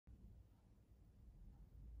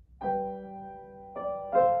With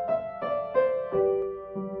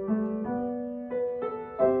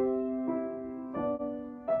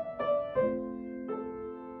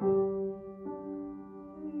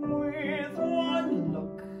one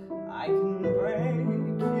look, I can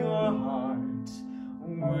break your heart.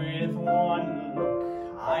 With one look,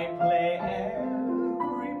 I play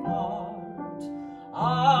every part.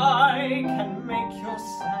 I can make your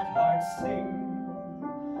sad heart sing.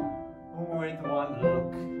 With one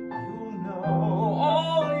look, you'll know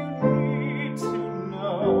all you need to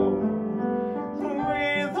know.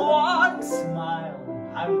 With one smile,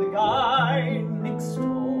 I'm the guy next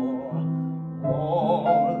door.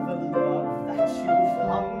 All the love that you've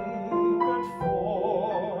hungered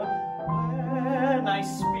for. When I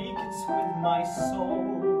speak, it's with my soul.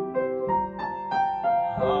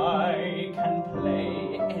 I can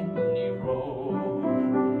play any role.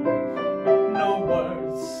 No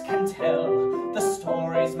words can tell the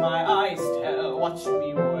stories my eyes tell. Watch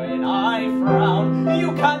me when I frown.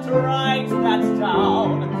 You can't write that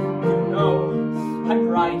down. You know I'm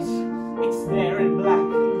right. It's there in black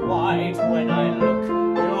and white. When I look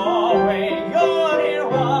your way, you'll hear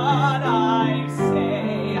what I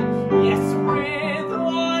say. Yes, with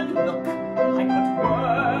one look, I put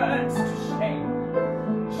words to shame.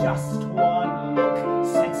 Just one look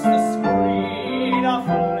sets the screen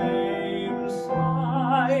aflame.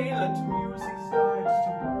 Silent music starts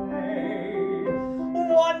to play.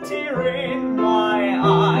 One tear in my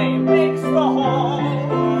eye makes the whole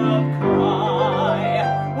world cry.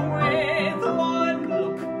 With one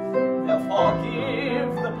look, they'll forgive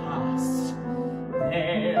the past.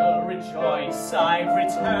 They'll rejoice I've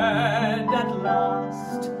returned at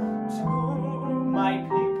last to my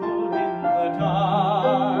people in the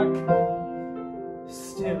dark.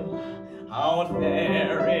 Still out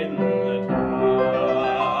there in the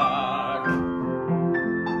dark.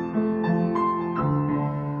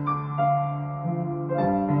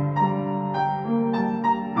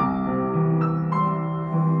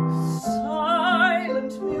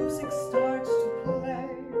 Silent music starts to play.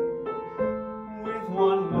 With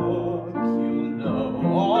one look, you'll know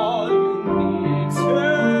all you need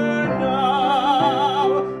to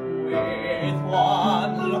know. With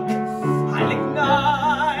one look, I'll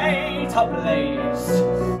ignite a blaze.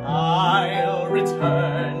 I'll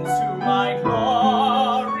return